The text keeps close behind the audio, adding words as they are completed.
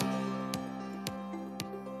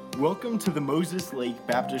Welcome to the Moses Lake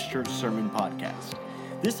Baptist Church Sermon Podcast.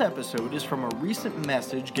 This episode is from a recent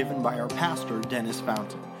message given by our pastor, Dennis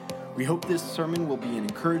Fountain. We hope this sermon will be an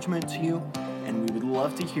encouragement to you, and we would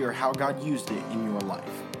love to hear how God used it in your life.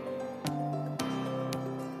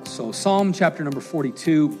 So Psalm chapter number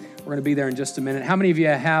 42, we're going to be there in just a minute. How many of you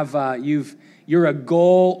have, you're a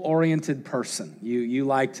goal-oriented person? You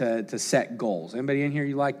like to set goals. Anybody in here,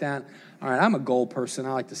 you like that? All right, I'm a goal person.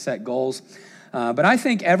 I like to set goals. But I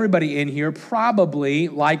think everybody in here probably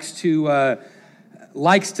likes to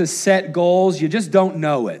set goals. You just don't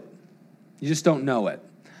know it. You just don't know it.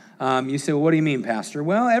 You say, well, what do you mean, Pastor?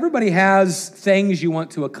 Well, everybody has things you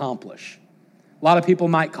want to accomplish. A lot of people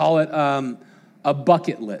might call it a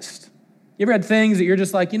bucket list. You ever had things that you're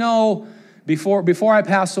just like, before I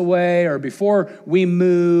pass away, or before we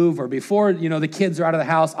move, or before, the kids are out of the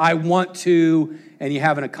house, I want to, and you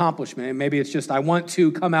have an accomplishment. And maybe it's just, I want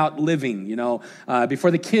to come out living,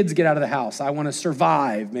 before the kids get out of the house, I want to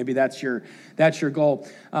survive. Maybe that's your goal.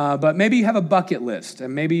 But maybe you have a bucket list,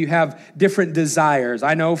 and maybe you have different desires.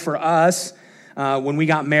 I know for us, when we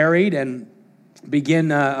got married and begin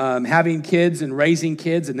having kids and raising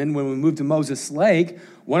kids, and then when we moved to Moses Lake,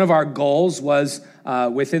 one of our goals was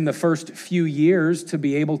within the first few years to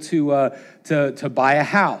be able to buy a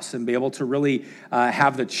house and be able to really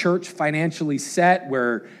have the church financially set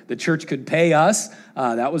where the church could pay us.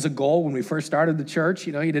 That was a goal when we first started the church.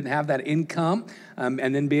 You didn't have that income,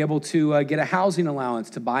 and then be able to get a housing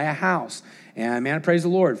allowance to buy a house. And man, praise the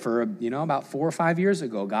Lord for, about 4 or 5 years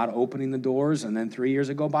ago, God opening the doors, and then 3 years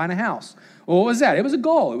ago buying a house. Well, what was that? It was a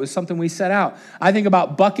goal. It was something we set out. I think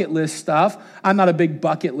about bucket list stuff. I'm not a big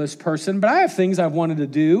bucket list person, but I have things I've wanted to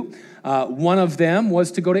do. One of them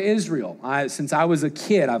was to go to Israel. Since I was a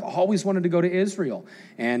kid, I've always wanted to go to Israel.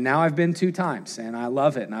 And now I've been 2 times, and I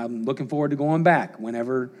love it. And I'm looking forward to going back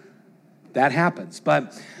whenever that happens.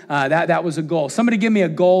 But that was a goal. Somebody give me a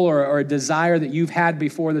goal or a desire that you've had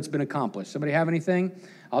before that's been accomplished. Somebody have anything?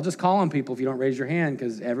 I'll just call on people if you don't raise your hand,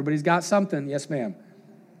 because everybody's got something. Yes, ma'am.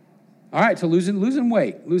 All right, so losing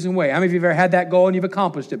weight. How many of you have ever had that goal and you've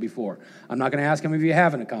accomplished it before? I'm not going to ask how many of you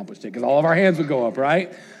haven't accomplished it, because all of our hands would go up,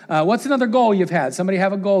 right? What's another goal you've had? Somebody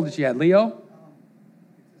have a goal that you had. Leo?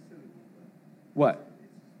 What?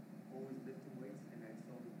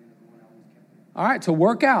 All right, to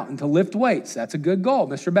work out and to lift weights. That's a good goal.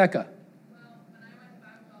 Miss Rebecca? Well, when I went to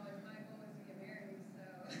Bible college, my goal was to get married,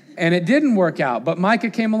 so. And it didn't work out, but Micah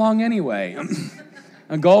came along anyway.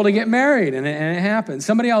 A goal to get married, and it happened.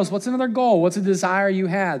 Somebody else, what's another goal? What's a desire you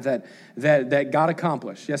had that got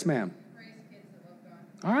accomplished? Yes, ma'am. Raise kids that love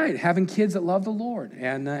God. All right, having kids that love the Lord,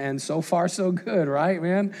 and so far so good, right,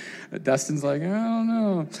 man? Dustin's like, I don't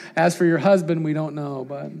know. As for your husband, we don't know,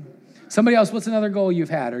 but somebody else, what's another goal you've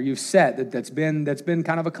had or you've set that's been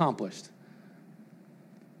kind of accomplished?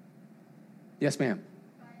 Yes, ma'am.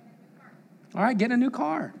 All right, getting a new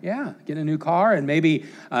car. Yeah, getting a new car, and maybe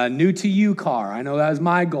a new to you car. I know that was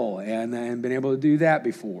my goal, and been able to do that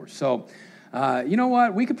before. So, you know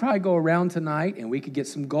what? We could probably go around tonight, and we could get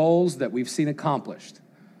some goals that we've seen accomplished.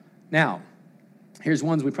 Now, here's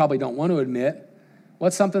ones we probably don't want to admit.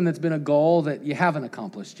 What's something that's been a goal that you haven't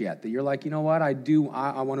accomplished yet, that you're like, you know what? I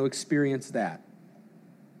want to experience that.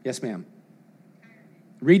 Yes, ma'am.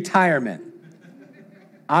 Retirement.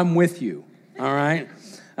 I'm with you. All right.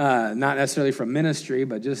 Not necessarily from ministry,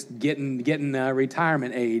 but just getting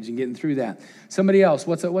retirement age and getting through that. Somebody else,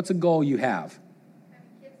 what's a goal you have?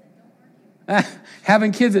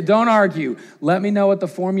 Having kids that don't argue. Let me know what the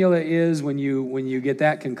formula is when you get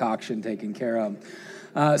that concoction taken care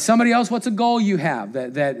of. Somebody else, what's a goal you have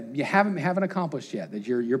that you haven't accomplished yet, that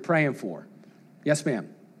you're praying for? Yes, ma'am.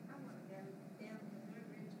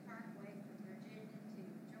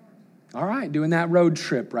 All right, doing that road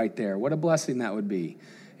trip right there. What a blessing that would be.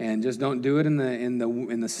 And just don't do it in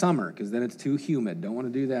the summer, because then it's too humid. Don't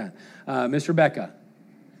want to do that. Miss Rebecca.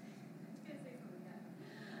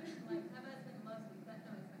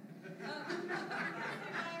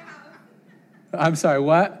 I'm sorry,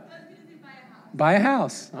 what? Buy a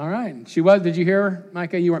house. All right. She was. Did you hear her,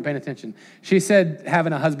 Micah? You weren't paying attention. She said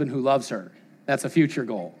having a husband who loves her. That's a future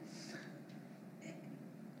goal.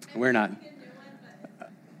 We're not.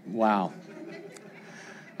 Wow.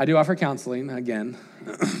 I do offer counseling, again.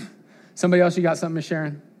 Somebody else, you got something, Miss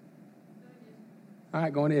Sharon? All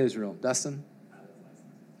right, going to Israel. Dustin?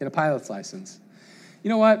 Get a pilot's license. You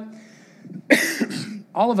know what?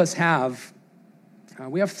 All of us have,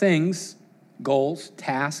 we have things, goals,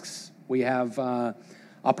 tasks. We have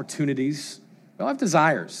opportunities. We all have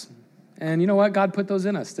desires. And you know what? God put those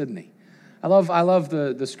in us, didn't he? I love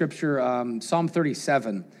the scripture, Psalm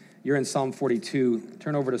 37. You're in Psalm 42.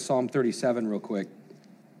 Turn over to Psalm 37 real quick.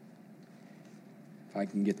 if I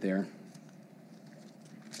can get there.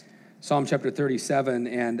 Psalm chapter 37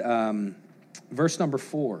 and verse number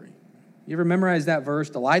 4. You ever memorize that verse?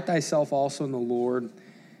 Delight thyself also in the Lord,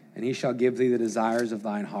 and he shall give thee the desires of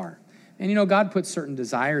thine heart. And you know, God puts certain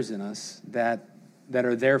desires in us that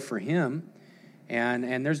are there for him.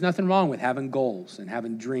 And there's nothing wrong with having goals and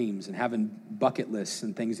having dreams and having bucket lists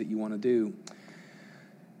and things that you want to do.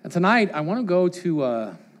 And tonight, I want to go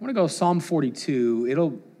to Psalm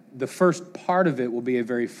 42. The first part of it will be a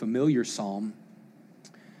very familiar psalm.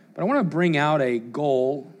 But I want to bring out a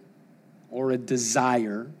goal or a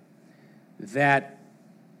desire that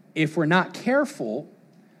if we're not careful,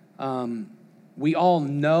 we all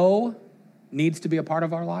know needs to be a part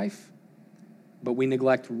of our life, but we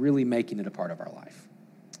neglect really making it a part of our life.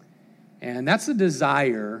 And that's the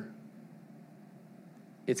desire.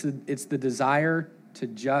 It's the desire to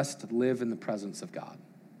just live in the presence of God,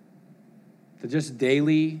 to just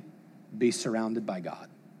daily be surrounded by God.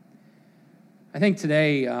 I think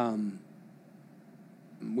today,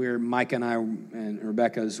 Mike and I and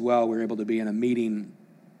Rebecca as well, we were able to be in a meeting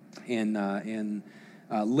in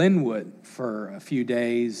Linwood for a few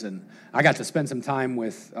days, and I got to spend some time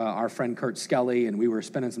with our friend Kurt Skelly, and we were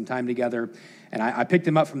spending some time together. And I picked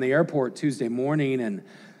him up from the airport Tuesday morning, and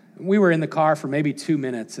we were in the car for maybe 2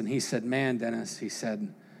 minutes, and he said, "Man, Dennis," he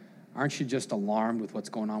said, "aren't you just alarmed with what's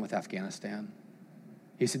going on with Afghanistan?"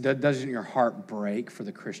 He said, "Doesn't your heart break for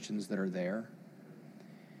the Christians that are there?"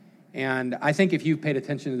 And I think if you've paid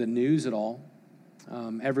attention to the news at all,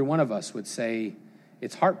 every one of us would say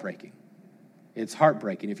it's heartbreaking. It's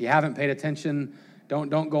heartbreaking. If you haven't paid attention,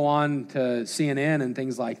 don't go on to CNN and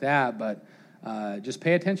things like that, but just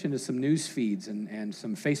pay attention to some news feeds and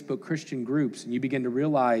some Facebook Christian groups, and you begin to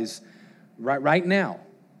realize right now,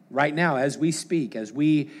 as we speak, as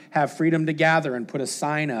we have freedom to gather and put a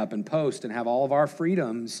sign up and post and have all of our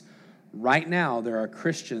freedoms, right now there are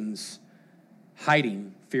Christians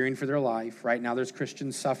hiding, fearing for their life. Right now there's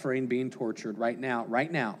Christians suffering, being tortured. Right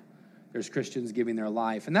now, there's Christians giving their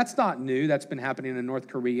life. And that's not new. That's been happening in North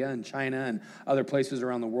Korea and China and other places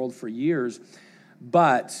around the world for years.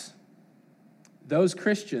 But those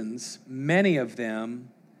Christians, many of them,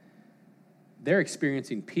 they're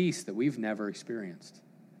experiencing peace that we've never experienced.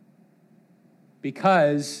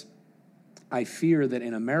 Because I fear that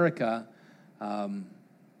in America,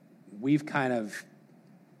 we've kind of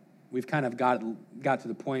got to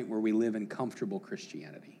the point where we live in comfortable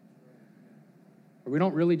Christianity, where we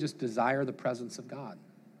don't really just desire the presence of God.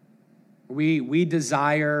 We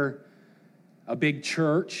desire a big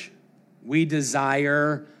church. We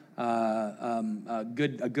desire a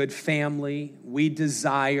good family. We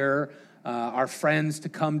desire our friends to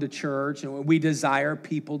come to church, and we desire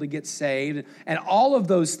people to get saved. And all of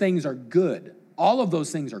those things are good. All of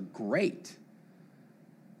those things are great.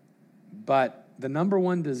 But the number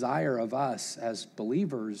one desire of us as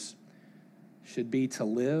believers should be to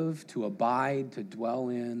live, to abide, to dwell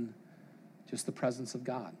in just the presence of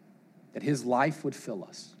God, that his life would fill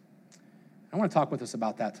us. I want to talk with us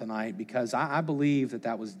about that tonight because I believe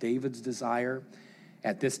that was David's desire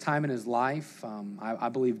at this time in his life. I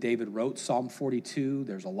believe David wrote Psalm 42.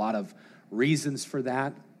 There's a lot of reasons for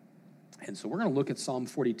that. And so we're going to look at Psalm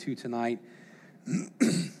 42 tonight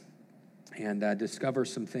and discover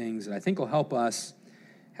some things that I think will help us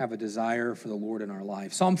have a desire for the Lord in our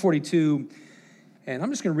life. Psalm 42, and I'm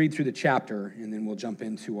just going to read through the chapter, and then we'll jump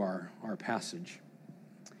into our passage.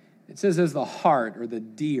 It says, "As the hart or the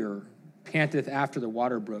deer panteth after the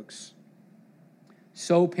water brooks,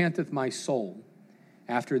 so panteth my soul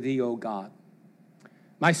after thee, O God.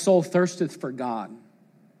 My soul thirsteth for God,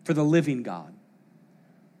 for the living God.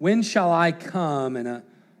 When shall I come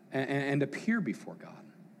and appear before God?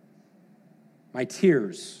 My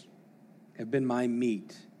tears have been my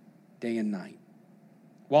meat day and night,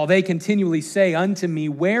 while they continually say unto me,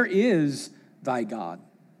 Where is thy God?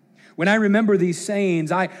 When I remember these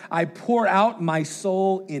sayings, I pour out my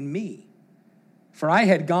soul in me. For I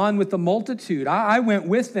had gone with the multitude. I went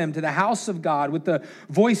with them to the house of God with the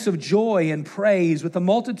voice of joy and praise, with the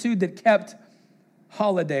multitude that kept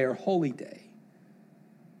holiday or holy day.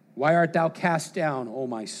 Why art thou cast down, O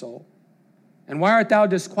my soul? And why art thou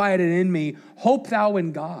disquieted in me? Hope thou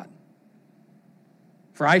in God.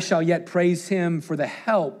 For I shall yet praise him for the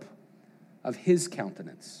help of his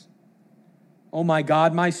countenance. O my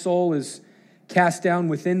God, my soul is cast down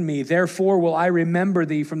within me. Therefore will I remember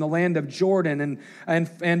thee from the land of Jordan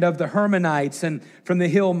and of the Hermonites and from the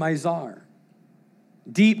hill Mizar.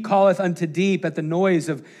 Deep calleth unto deep at the noise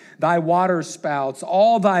of thy water spouts.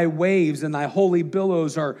 All thy waves and thy holy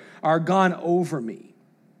billows are gone over me.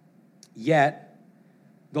 Yet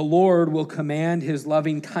The Lord will command his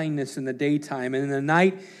loving kindness in the daytime, and in the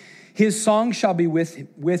night his song shall be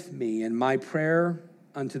with me, and my prayer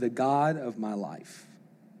unto the God of my life.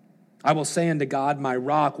 I will say unto God, my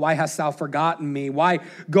rock, why hast thou forgotten me? Why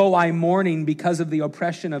go I mourning because of the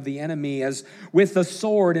oppression of the enemy? As with the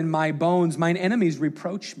sword in my bones, mine enemies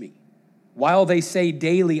reproach me, while they say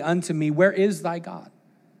daily unto me, where is thy God?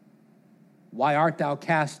 Why art thou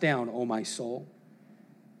cast down, O my soul?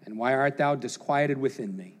 And why art thou disquieted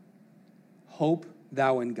within me? Hope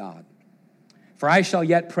thou in God. For I shall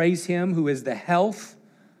yet praise him who is the health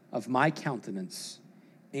of my countenance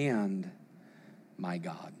and my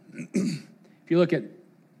God. If you look at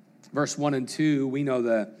verse 1 and 2, we know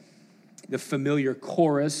the familiar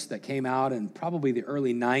chorus that came out in probably the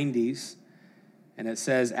early 90s. And it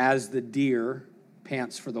says, as the deer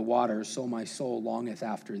pants for the water, so my soul longeth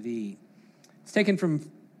after thee. It's taken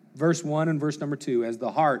from verse 1 and verse number 2. As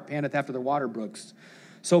the hart panteth after the water brooks,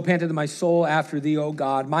 so panteth my soul after thee, O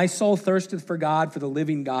God. My soul thirsteth for God, for the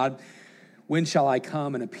living God. When shall I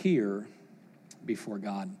come and appear before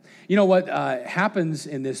God? You know what happens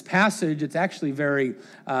in this passage? It's actually very,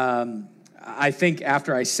 I think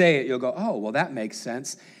after I say it, you'll go, oh, well, that makes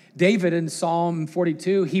sense. David in Psalm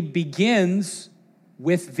 42, he begins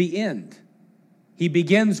with the end. He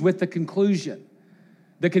begins with the conclusion.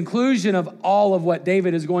 The conclusion of all of what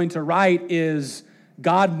David is going to write is,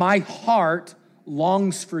 God, my heart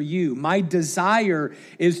longs for you. My desire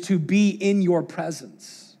is to be in your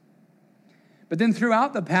presence. But then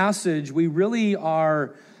throughout the passage, we really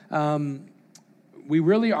are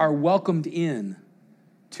welcomed in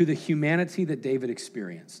to the humanity that David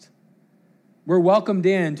experienced. We're welcomed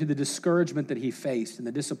in to the discouragement that he faced and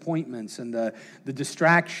the disappointments and the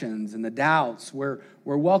distractions and the doubts. We're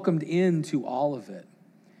welcomed into all of it.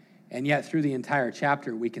 And yet through the entire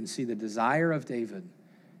chapter, we can see the desire of David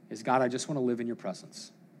is, God, I just want to live in your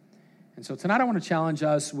presence. And so tonight I want to challenge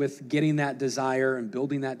us with getting that desire and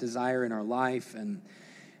building that desire in our life. And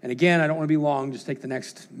again, I don't want to be long. Just take the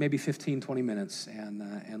next maybe 15, 20 minutes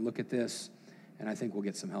and look at this. And I think we'll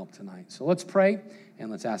get some help tonight. So let's pray and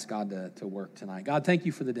let's ask God to work tonight. God, thank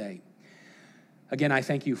you for the day. Again, I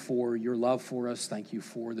thank you for your love for us. Thank you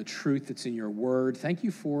for the truth that's in your word. Thank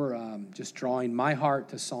you for just drawing my heart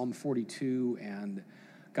to Psalm 42 and,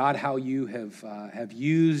 God, how you have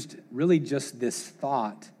used really just this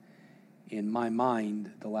thought in my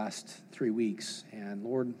mind the last 3 weeks. And,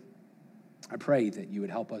 Lord, I pray that you would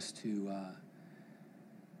help us to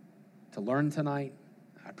learn tonight.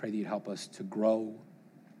 I pray that you'd help us to grow.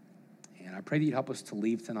 And I pray that you'd help us to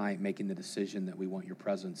leave tonight making the decision that we want your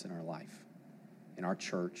presence in our life, in our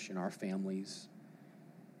church, in our families.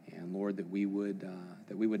 And Lord, that we would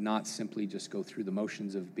not simply just go through the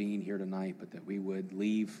motions of being here tonight, but that we would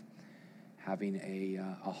leave having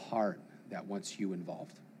a heart that wants you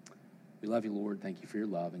involved. We love you, Lord. Thank you for your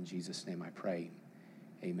love. In Jesus' name I pray.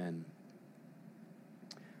 Amen.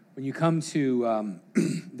 When you come to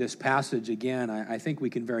this passage again, I think we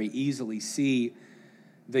can very easily see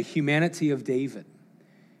the humanity of David.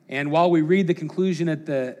 And while we read the conclusion of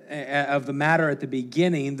the matter at the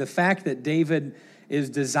beginning, the fact that David is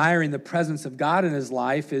desiring the presence of God in his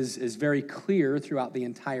life is very clear throughout the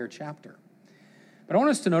entire chapter. But I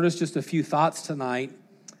want us to notice just a few thoughts tonight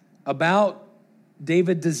about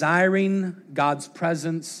David desiring God's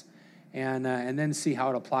presence and then see how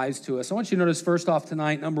it applies to us. I want you to notice first off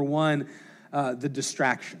tonight, number one, the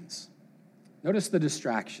distractions. Notice the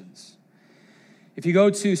distractions. If you go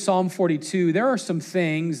to Psalm 42, there are some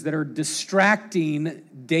things that are distracting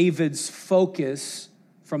David's focus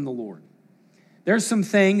from the Lord. There's some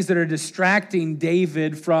things that are distracting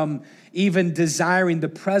David from even desiring the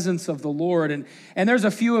presence of the Lord. And there's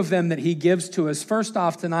a few of them that he gives to us. First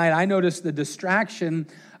off tonight, I noticed the distraction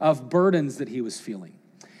of burdens that he was feeling.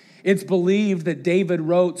 It's believed that David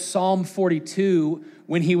wrote Psalm 42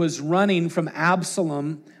 when he was running from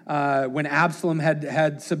Absalom, when Absalom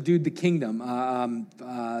had subdued the kingdom. 1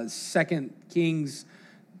 Kings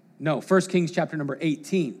chapter number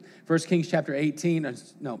 18. 1 Kings chapter 18,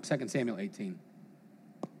 2 Samuel 18.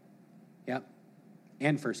 Yep.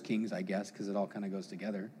 And 1 Kings, I guess, because it all kind of goes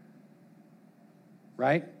together.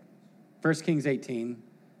 Right? 1 Kings 18,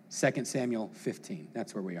 2 Samuel 15.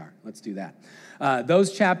 That's where we are. Let's do that.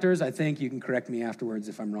 Those chapters, I think you can correct me afterwards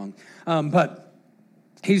if I'm wrong. But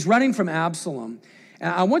he's running from Absalom.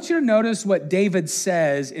 And I want you to notice what David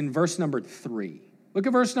says in verse number 3. Look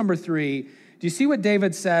at verse number 3. Do you see what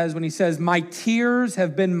David says when he says, my tears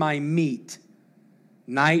have been my meat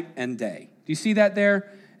night and day? Do you see that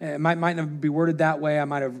there? It might not be worded that way. I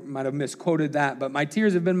might have misquoted that. But my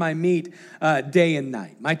tears have been my meat day and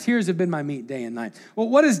night. My tears have been my meat day and night. Well,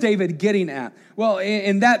 what is David getting at? Well,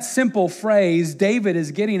 in that simple phrase, David is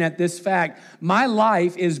getting at this fact: my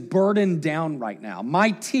life is burdened down right now. My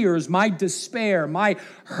tears, my despair, my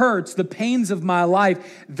hurts, the pains of my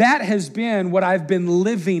life, that has been what I've been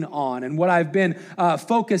living on and what I've been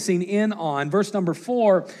focusing in on. Verse number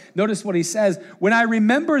 4, notice what he says: when I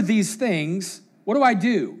remember these things, what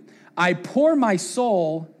do? I pour my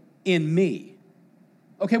soul in me.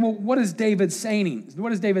 Okay, well, what is David saying?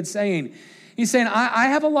 What is David saying? He's saying, I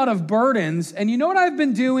have a lot of burdens, and you know what I've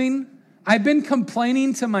been doing? I've been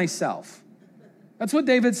complaining to myself. That's what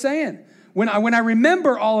David's saying. When I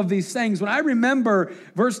remember all of these things, when I remember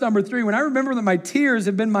verse number 3, when I remember that my tears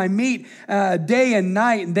have been my meat day and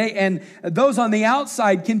night, and those on the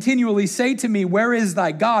outside continually say to me, where is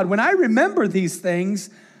thy God? When I remember these things,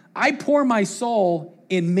 I pour my soul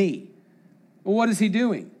in me. Well, what is he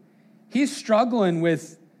doing? He's struggling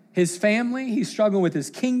with his family. He's struggling with his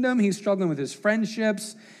kingdom. He's struggling with his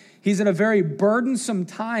friendships. He's in a very burdensome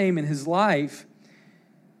time in his life.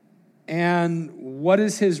 And what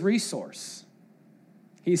is his resource?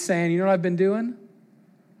 He's saying, you know what I've been doing?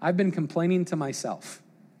 I've been complaining to myself.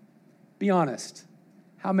 Be honest.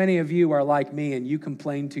 How many of you are like me and you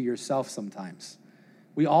complain to yourself sometimes?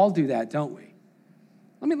 We all do that, don't we?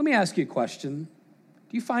 Let me ask you a question.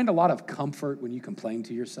 Do you find a lot of comfort when you complain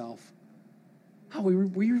to yourself? Oh,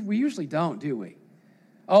 we usually don't, do we?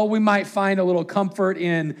 Oh, we might find a little comfort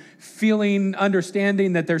in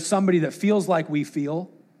understanding that there's somebody that feels like we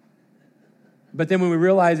feel. But then when we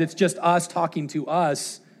realize it's just us talking to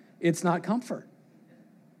us, it's not comfort.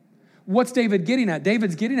 What's David getting at?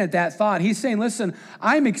 David's getting at that thought. He's saying, listen,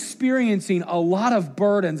 I'm experiencing a lot of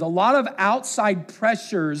burdens, a lot of outside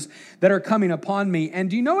pressures that are coming upon me. And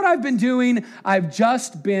do you know what I've been doing? I've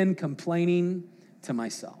just been complaining to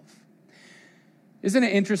myself. Isn't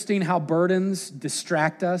it interesting how burdens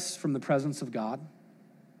distract us from the presence of God?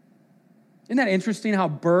 Isn't that interesting how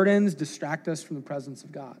burdens distract us from the presence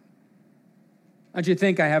of God? Don't you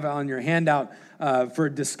think I have it on your handout for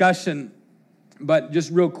discussion? But just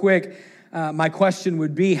real quick, my question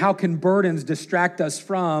would be, how can burdens distract us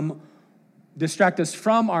from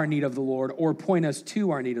our need of the Lord or point us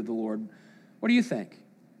to our need of the Lord? What do you think?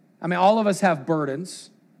 I mean, all of us have burdens.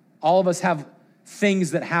 All of us have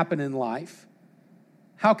things that happen in life.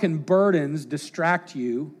 How can burdens distract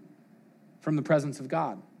you from the presence of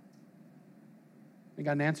God? You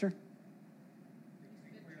got an answer?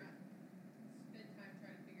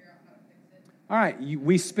 All right,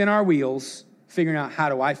 we spin our wheels figuring out, how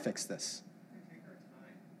do I fix this?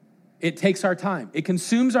 It takes our time. It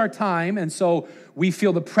consumes our time, and so we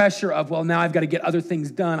feel the pressure of, well, now I've got to get other things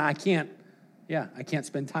done. I can't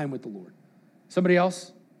spend time with the Lord. Somebody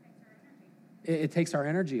else? It takes our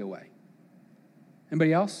energy away.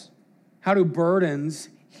 Anybody else? How do burdens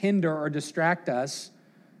hinder or distract us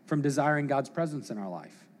from desiring God's presence in our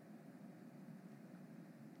life?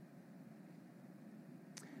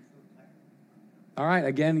 All right,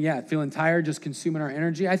 again, feeling tired, just consuming our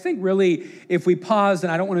energy. I think really if we pause,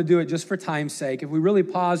 and I don't want to do it just for time's sake, if we really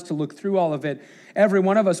pause to look through all of it, every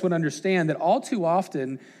one of us would understand that all too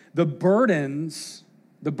often the burdens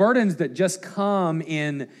that just come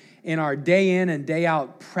in our day in and day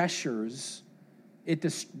out pressures,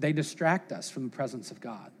 they distract us from the presence of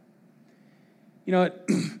God. You know what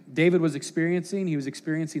David was experiencing? He was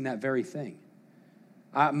experiencing that very thing.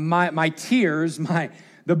 My tears,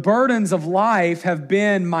 the burdens of life have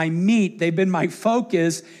been my meat. They've been my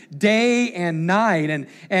focus day and night.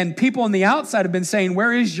 And people on the outside have been saying,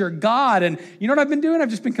 where is your God? And you know what I've been doing? I've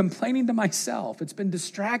just been complaining to myself. It's been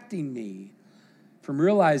distracting me from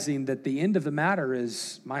realizing that the end of the matter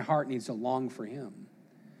is my heart needs to long for him.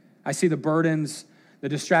 I see the burdens, the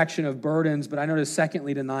distraction of burdens, but I notice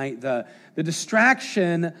secondly tonight, the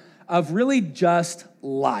distraction of really just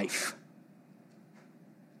life.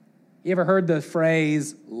 You ever heard the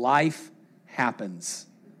phrase, life happens?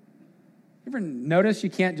 You ever notice you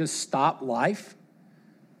can't just stop life?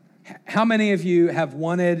 How many of you have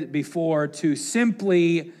wanted before to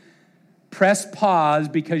simply press pause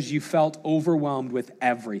because you felt overwhelmed with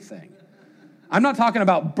everything? I'm not talking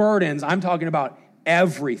about burdens, I'm talking about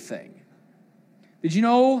everything. Did you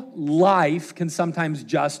know life can sometimes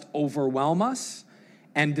just overwhelm us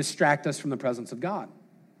and distract us from the presence of God?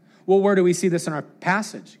 Well, where do we see this in our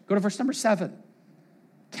passage? Go to verse number 7.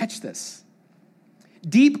 Catch this.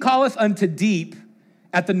 Deep calleth unto deep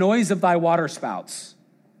at the noise of thy waterspouts.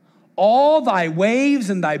 All thy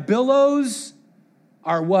waves and thy billows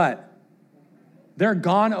are what? They're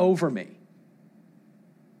gone over me.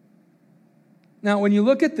 Now, when you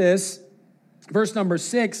look at this, verse number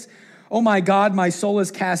 6, "Oh my God, my soul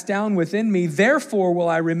is cast down within me. Therefore will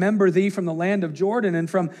I remember thee from the land of Jordan and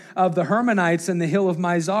from of the Hermonites and the hill of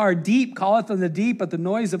Mizar. Deep calleth unto deep at the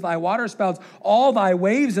noise of thy waterspouts. All thy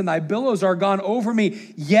waves and thy billows are gone over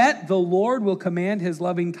me. Yet the Lord will command his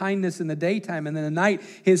loving kindness in the daytime, and in the night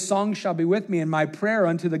his song shall be with me, and my prayer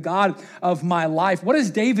unto the God of my life." What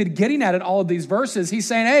is David getting at in all of these verses? He's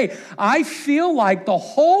saying, hey, I feel like the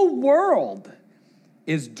whole world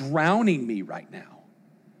is drowning me right now.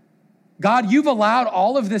 God, you've allowed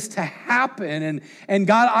all of this to happen. And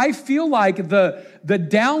God, I feel like the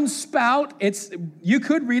downspout, you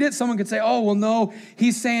could read it. Someone could say, oh, well, no,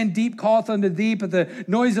 he's saying deep calleth unto deep at the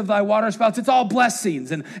noise of thy waterspouts. It's all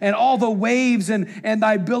blessings. And all the waves and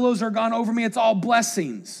thy billows are gone over me. It's all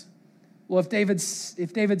blessings. Well, if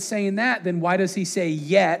David's saying that, then why does he say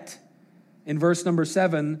yet in verse number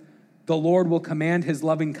 7, the Lord will command his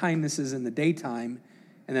loving kindnesses in the daytime,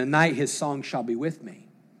 and in the night his song shall be with me?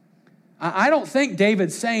 I don't think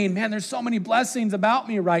David's saying, man, there's so many blessings about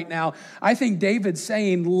me right now. I think David's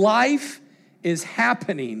saying life is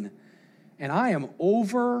happening and I am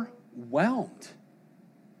overwhelmed.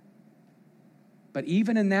 But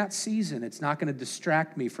even in that season, it's not going to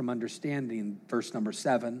distract me from understanding verse number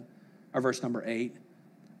 7 or verse number 8.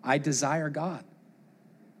 I desire God.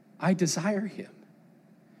 I desire him.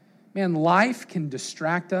 Man, life can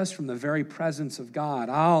distract us from the very presence of God.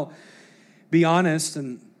 I'll be honest,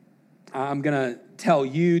 and I'm going to tell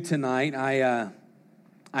you tonight,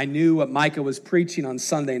 I knew what Micah was preaching on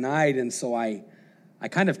Sunday night, and so I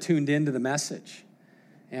kind of tuned into the message.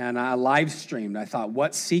 And I live streamed. I thought,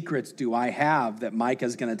 what secrets do I have that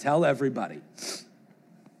Micah's going to tell everybody?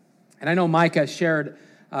 And I know Micah shared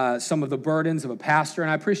some of the burdens of a pastor,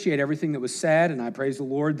 and I appreciate everything that was said, and I praise the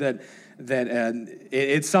Lord that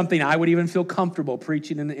it's something I would even feel comfortable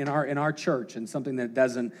preaching in our church, and something that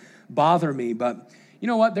doesn't bother me. But you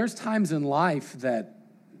know what? There's times in life that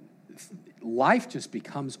life just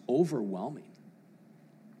becomes overwhelming.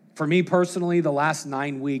 For me personally, the last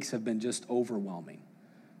 9 weeks have been just overwhelming,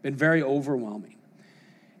 been very overwhelming.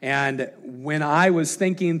 And when I was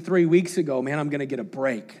thinking 3 weeks ago, man, I'm going to get a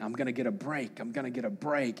break. I'm going to get a break.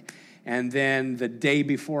 And then the day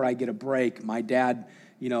before I get a break, my dad,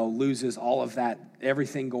 loses all of that,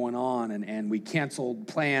 everything going on. And we canceled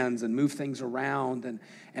plans and moved things around and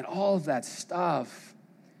all of that stuff.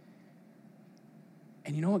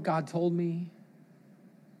 And you know what God told me?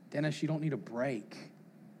 Dennis, you don't need a break.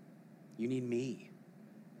 You need me.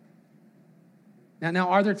 Now,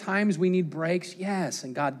 are there times we need breaks? Yes,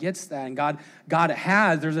 and God gets that, and God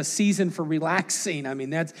has. There's a season for relaxing. I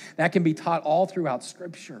mean, that can be taught all throughout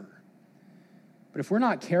Scripture. But if we're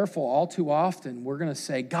not careful, all too often, we're going to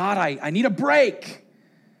say, God, I need a break,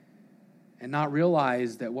 and not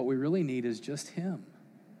realize that what we really need is just him.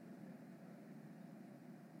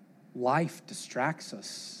 Life distracts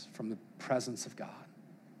us from the presence of God.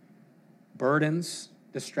 Burdens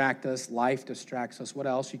distract us. Life distracts us. What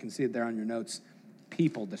else? You can see it there on your notes.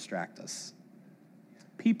 People distract us.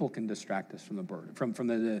 People can distract us from the burden, from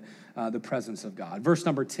the presence of God. Verse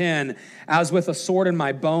number 10, as with a sword in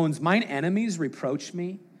my bones, mine enemies reproach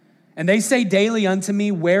me. And they say daily unto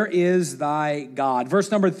me, where is thy God? Verse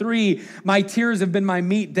number 3, my tears have been my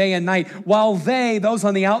meat day and night, while they, those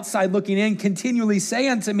on the outside looking in, continually say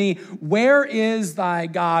unto me, where is thy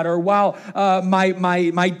God? Or while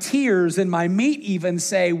my tears and my meat even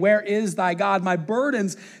say, where is thy God? My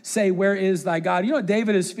burdens say, where is thy God? You know what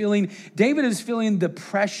David is feeling? David is feeling the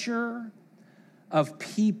pressure of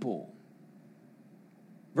people.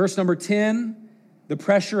 Verse number 10, the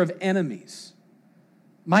pressure of enemies.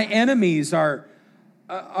 My enemies are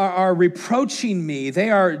reproaching me.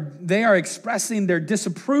 They are expressing their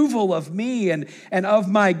disapproval of me and of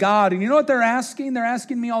my God. And you know what they're asking? They're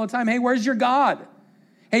asking me all the time, hey, where's your God?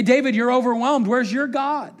 Hey, David, you're overwhelmed. Where's your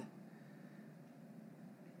God?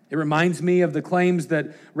 It reminds me of the claims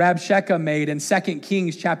that Rabshakeh made in 2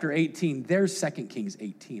 Kings chapter 18. There's 2 Kings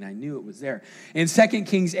 18. I knew it was there. In 2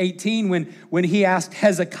 Kings 18, when he asked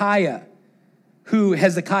Hezekiah, who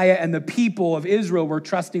Hezekiah and the people of Israel were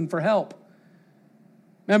trusting for help.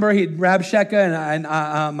 Remember, Rabshakeh and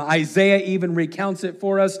Isaiah even recounts it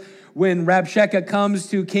for us when Rabshakeh comes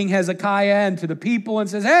to King Hezekiah and to the people and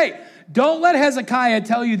says, hey, don't let Hezekiah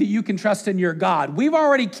tell you that you can trust in your God. We've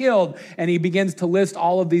already killed. And he begins to list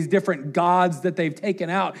all of these different gods that they've taken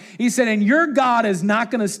out. He said, and your God is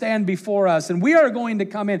not going to stand before us. And we are going to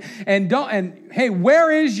come in and hey,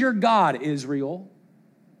 where is your God, Israel?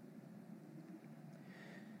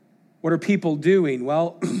 What are people doing?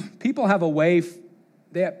 Well, people have a way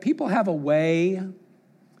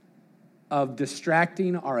of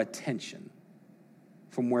distracting our attention.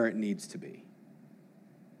 from where it needs to be.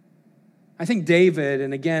 I think David,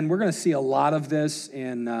 and again, we're going to see a lot of this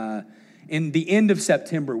in the end of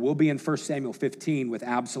September. We'll be in 1 Samuel 15 with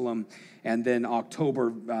Absalom, and then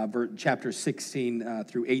October, chapter 16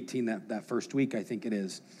 through 18, that first week, I think it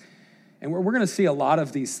is. And we're going to see a lot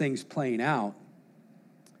of these things playing out.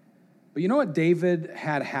 But you know what David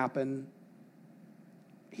had happen?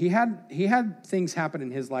 He had things happen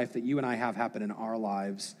in his life that you and I have happen in our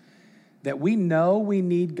lives, that we know we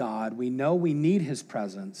need God, we know we need his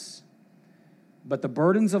presence, but the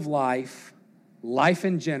burdens of life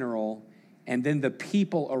in general, and then the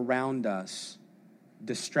people around us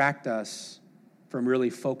distract us from really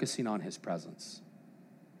focusing on his presence.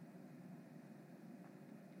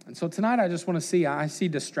 And so tonight I just want to see, I see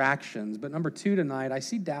distractions, but number two tonight, I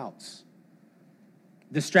see doubts.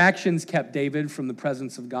 Distractions kept David from the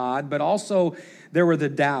presence of God, but also there were the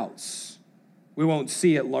doubts. We won't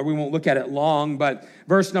see it, we won't look at it long, but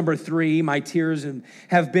verse number 3, my tears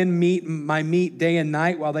have been my meat day and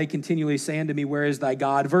night, while they continually say unto me, where is thy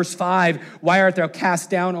God? Verse 5, why art thou cast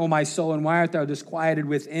down, O my soul, and why art thou disquieted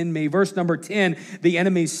within me? Verse number 10, the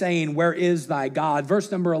enemy saying, where is thy God? Verse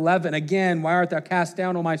number 11, again, why art thou cast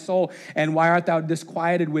down, O my soul, and why art thou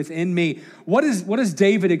disquieted within me? What is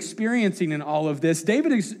David experiencing in all of this?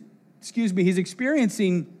 He's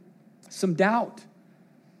experiencing some doubt.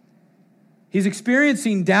 He's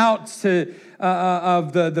experiencing doubts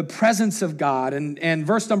of the presence of God. And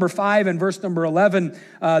verse number 5 and verse number 11,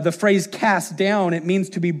 the phrase cast down, it means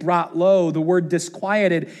to be brought low. The word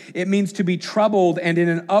disquieted, it means to be troubled and in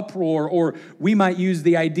an uproar, or we might use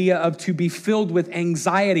the idea of to be filled with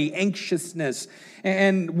anxiety, anxiousness.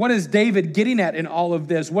 And what is David getting at in all of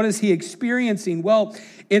this? What is he experiencing? Well,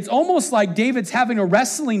 it's almost like David's having a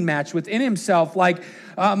wrestling match within himself, like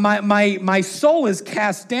my soul is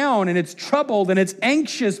cast down and it's troubled and it's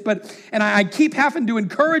anxious, and I keep having to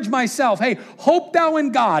encourage myself, hey, hope thou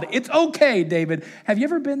in God. It's okay, David. Have you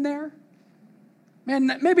ever been there?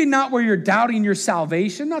 Man, maybe not where you're doubting your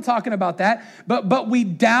salvation, not talking about that, but we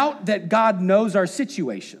doubt that God knows our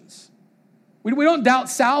situations. We don't doubt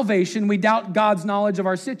salvation, we doubt God's knowledge of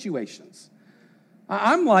our situations.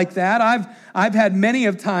 I'm like that. I've had many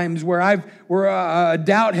of times where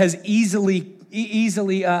doubt has easily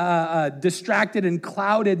distracted and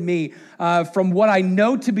clouded me from what I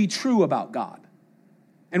know to be true about God.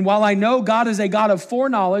 And while I know God is a God of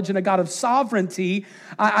foreknowledge and a God of sovereignty,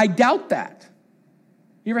 I doubt that.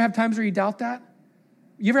 You ever have times where you doubt that?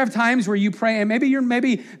 You ever have times where you pray, and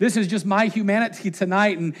maybe this is just my humanity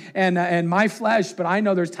tonight and my flesh, but I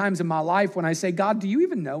know there's times in my life when I say, God, do you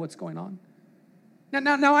even know what's going on?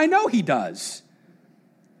 Now I know he does.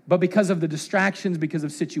 But because of the distractions, because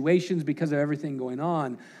of situations, because of everything going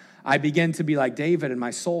on, I begin to be like David, and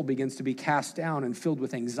my soul begins to be cast down and filled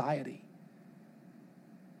with anxiety.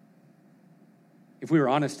 If we were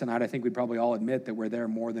honest tonight, I think we'd probably all admit that we're there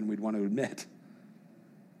more than we'd want to admit.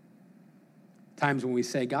 Times when we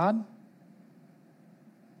say, God,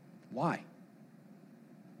 why?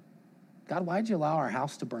 God, why'd you allow our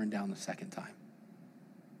house to burn down the second time?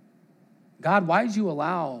 God, why'd you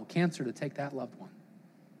allow cancer to take that loved one?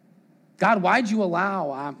 God, why'd you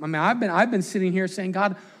allow, I've been sitting here saying,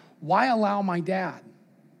 God, why allow my dad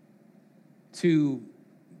to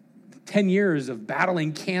 10 years of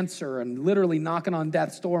battling cancer and literally knocking on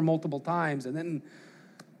death's door multiple times, and then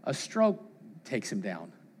a stroke takes him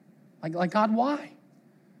down? Like, God, why?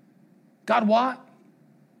 God, why?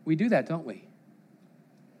 We do that, don't we?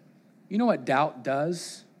 You know what doubt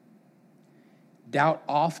does? Doubt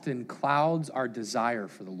often clouds our desire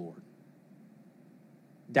for the Lord.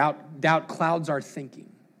 Doubt clouds our thinking.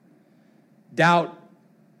 Doubt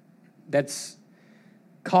that's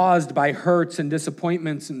caused by hurts and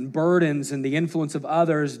disappointments and burdens and the influence of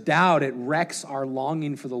others, doubt, it wrecks our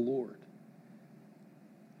longing for the Lord.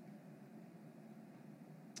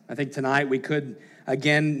 I think tonight we could,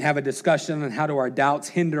 again, have a discussion on how do our doubts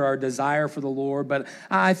hinder our desire for the Lord, but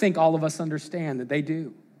I think all of us understand that they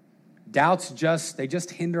do. Doubts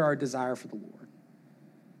just hinder our desire for the Lord.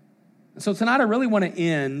 And so tonight I really want to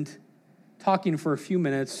end talking for a few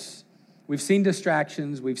minutes. We've seen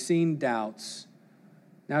distractions, we've seen doubts.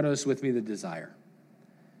 Now notice with me the desire.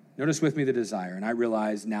 Notice with me the desire, and I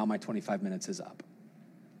realize now my 25 minutes is up.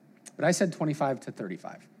 But I said 25 to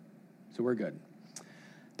 35, so we're good.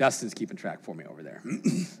 Dustin's keeping track for me over there.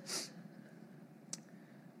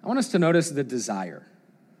 I want us to notice the desire.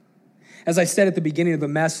 As I said at the beginning of the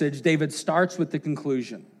message, David starts with the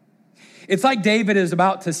conclusion. It's like David is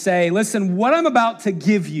about to say, listen, what I'm about to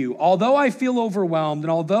give you, although I feel overwhelmed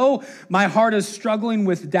and although my heart is struggling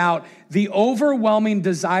with doubt, the overwhelming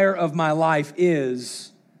desire of my life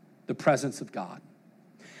is the presence of God.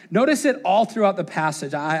 Notice it all throughout the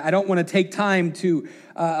passage. I don't want to take time to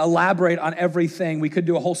elaborate on everything. We could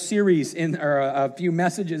do a whole series or a few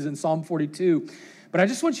messages in Psalm 42. But I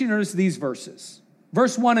just want you to notice these verses.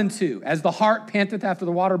 Verse 1 and 2, as the hart panteth after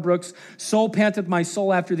the water brooks, so panteth my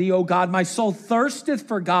soul after thee, O God. My soul thirsteth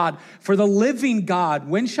for God, for the living God.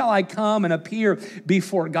 When shall I come and appear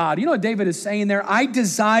before God? You know what David is saying there? I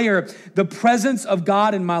desire the presence of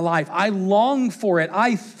God in my life. I long for it.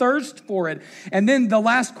 I thirst for it. And then the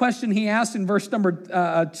last question he asked in verse number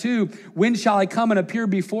 2, when shall I come and appear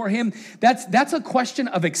before him? That's a question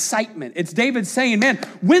of excitement. It's David saying, man,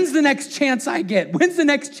 when's the next chance I get? When's the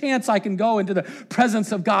next chance I can go into the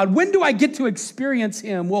presence of God? When do I get to experience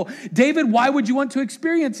him? Well, David, why would you want to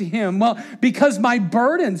experience him? Well, because my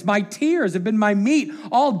burdens, my tears have been my meat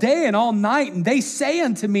all day and all night, and they say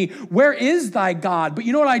unto me, where is thy God? But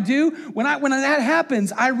you know what I do? When that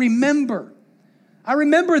happens, I remember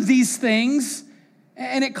these things,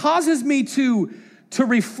 and it causes me to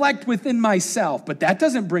reflect within myself, but that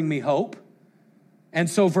doesn't bring me hope. And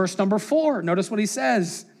so verse number 4, notice what he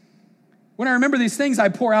says. When I remember these things, I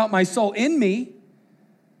pour out my soul in me.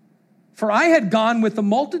 For I had gone with the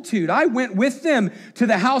multitude. I went with them to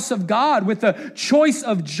the house of God with the choice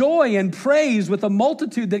of joy and praise with a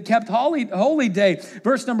multitude that kept holy day.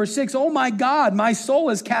 Verse number 6, oh my God, my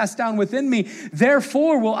soul is cast down within me.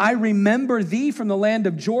 Therefore will I remember thee from the land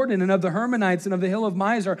of Jordan and of the Hermonites and of the hill of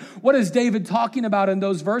Mizar. What is David talking about in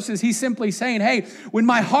those verses? He's simply saying, hey, when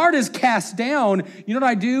my heart is cast down, you know what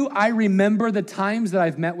I do? I remember the times that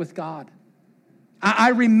I've met with God. I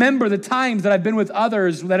remember the times that I've been with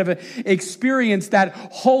others that have experienced that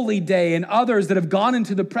holy day and others that have gone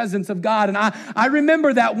into the presence of God. And I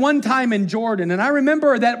remember that one time in Jordan. And I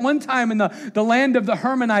remember that one time in the land of the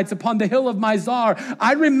Hermonites upon the hill of Mizar.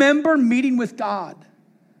 I remember meeting with God.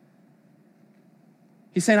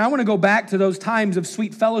 He's saying, I want to go back to those times of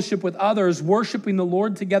sweet fellowship with others, worshiping the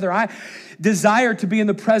Lord together. I desire to be in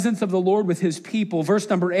the presence of the Lord with his people. Verse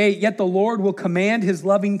number 8, yet the Lord will command his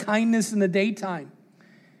loving kindness in the daytime.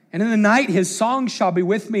 And in the night his song shall be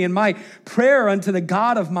with me, and my prayer unto the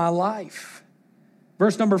God of my life.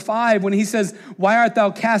 Verse number 5, when he says, why art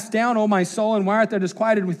thou cast down, O my soul, and why art thou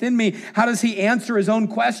disquieted within me? How does he answer his own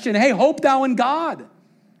question? Hey, hope thou in God.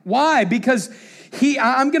 Why? Because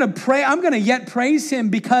I'm going to yet praise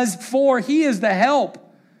him for he is the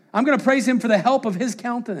help. I'm going to praise him for the help of his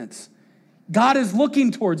countenance. God is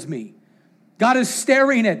looking towards me. God is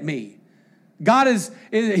staring at me.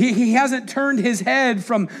 He hasn't turned his head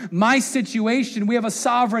from my situation. We have a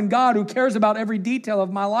sovereign God who cares about every detail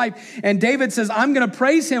of my life. And David says, I'm going to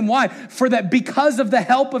praise him. Why? For that, because of the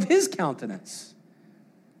help of his countenance.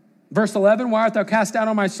 Verse 11, why art thou cast down,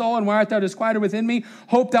 O my soul, and why art thou disquieted within me?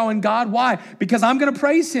 Hope thou in God. Why? Because I'm going to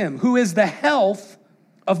praise him, who is the health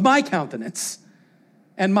of my countenance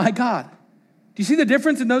and my God. Do you see the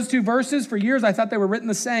difference in those two verses? For years, I thought they were written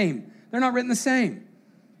the same. They're not written the same.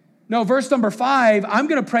 No, verse number 5, I'm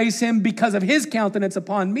going to praise him because of his countenance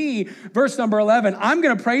upon me. Verse number 11, I'm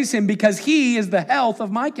going to praise him because he is the health of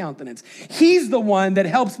my countenance. He's the one that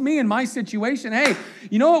helps me in my situation. Hey,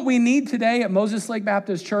 you know what we need today at Moses Lake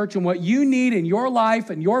Baptist Church, and what you need in your life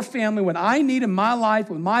and your family, what I need in my life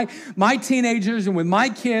with my teenagers and with my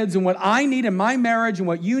kids, and what I need in my marriage, and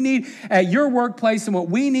what you need at your workplace, and what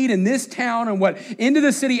we need in this town, and what Into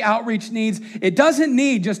the City Outreach needs. It doesn't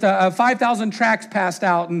need just a 5,000 tracts passed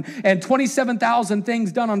out and 27,000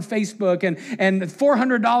 things done on Facebook and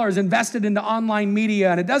 $400 invested into online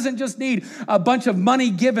media. And it doesn't just need a bunch of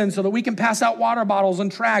money given so that we can pass out water bottles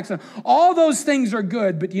and tracts. And all those things are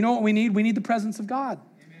good. But you know what we need? We need the presence of God.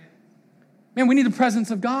 Amen. Man, we need the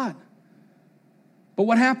presence of God. But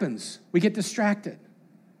what happens? We get distracted.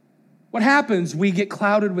 What happens? We get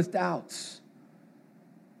clouded with doubts.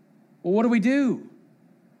 Well, what do?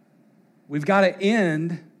 We've got to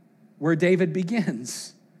end where David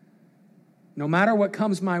begins. No matter what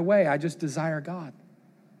comes my way, I just desire God.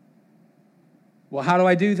 Well, how do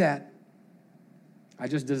I do that? I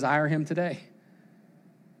just desire him today.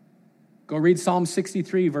 Go read Psalm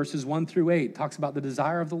 63, verses 1 through 8. It talks about the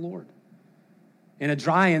desire of the Lord. In a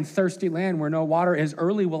dry and thirsty land where no water is,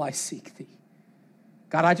 early will I seek thee.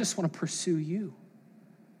 God, I just want to pursue you.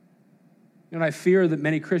 You know what I fear that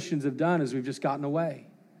many Christians have done is we've just gotten away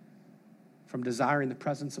from desiring the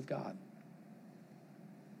presence of God.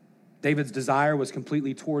 David's desire was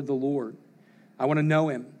completely toward the Lord. I want to know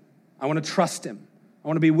him. I want to trust him. I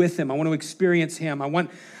want to be with him. I want to experience him. I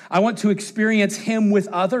want to experience him with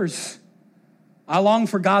others. I long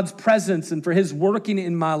for God's presence and for his working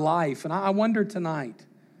in my life. And I wonder tonight,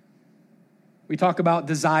 we talk about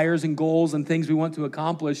desires and goals and things we want to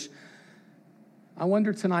accomplish. I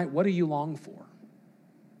wonder tonight, what do you long for?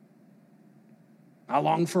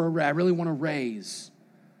 I really want a raise.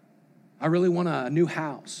 I really want a new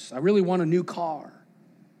house. I really want a new car.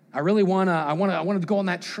 I want to go on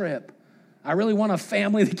that trip. I really want a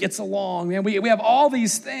family that gets along. Man, we have all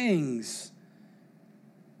these things.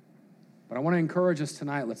 But I want to encourage us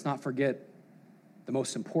tonight, let's not forget the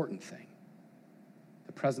most important thing,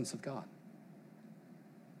 the presence of God.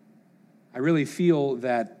 I really feel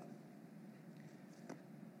that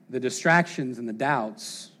the distractions and the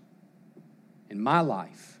doubts in my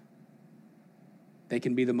life, they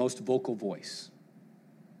can be the most vocal voice.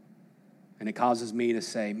 And it causes me to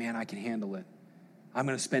say, man, I can handle it. I'm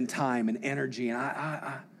going to spend time and energy. And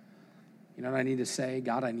you know what I need to say?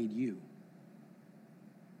 God, I need you.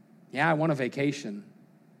 Yeah, I want a vacation.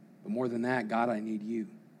 But more than that, God, I need you.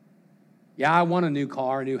 Yeah, I want a new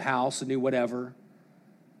car, a new house, a new whatever.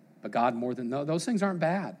 But God, more than those things aren't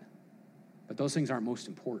bad. But those things aren't most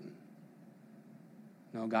important.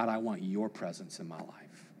 No, God, I want your presence in my life.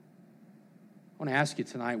 I want to ask you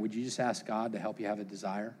tonight, would you just ask God to help you have a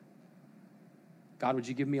desire? God, would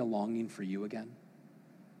you give me a longing for you again?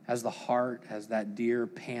 As the heart, as that deer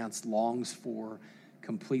pants, longs for,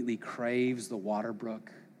 completely craves the water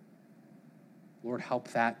brook. Lord, help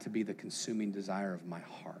that to be the consuming desire of my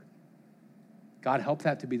heart. God, help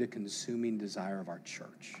that to be the consuming desire of our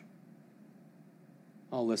church.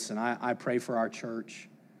 Oh, listen, I pray for our church,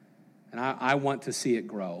 and I want to see it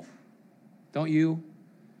grow. Don't you?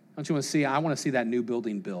 Don't you want to see? I want to see that new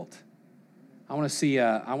building built. I want to see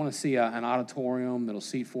an auditorium that'll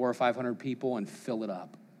seat 400 or 500 people and fill it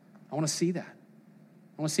up. I want to see that.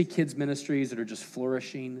 I want to see kids ministries that are just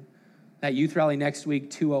flourishing. That youth rally next week,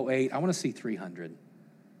 208. I want to see 300.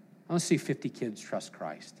 I want to see 50 kids trust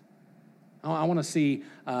Christ. I want to see,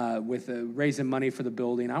 with raising money for the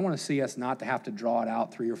building, I want to see us not to have to draw it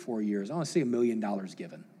out 3 or 4 years. I want to see $1 million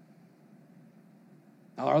given.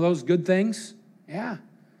 Now, are those good things? Yeah.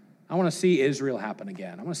 I want to see Israel happen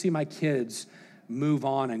again. I want to see my kids move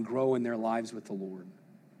on and grow in their lives with the Lord.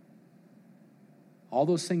 All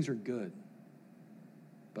those things are good,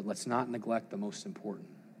 but let's not neglect the most important.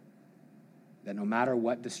 That no matter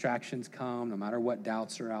what distractions come, no matter what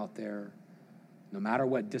doubts are out there, no matter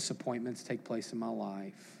what disappointments take place in my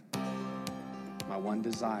life, my one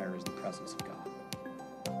desire is the presence of God.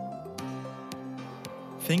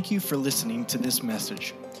 Thank you for listening to this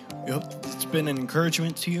message. We hope that it's been an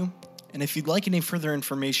encouragement to you. And if you'd like any further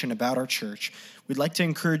information about our church, we'd like to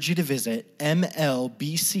encourage you to visit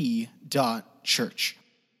mlbc.church.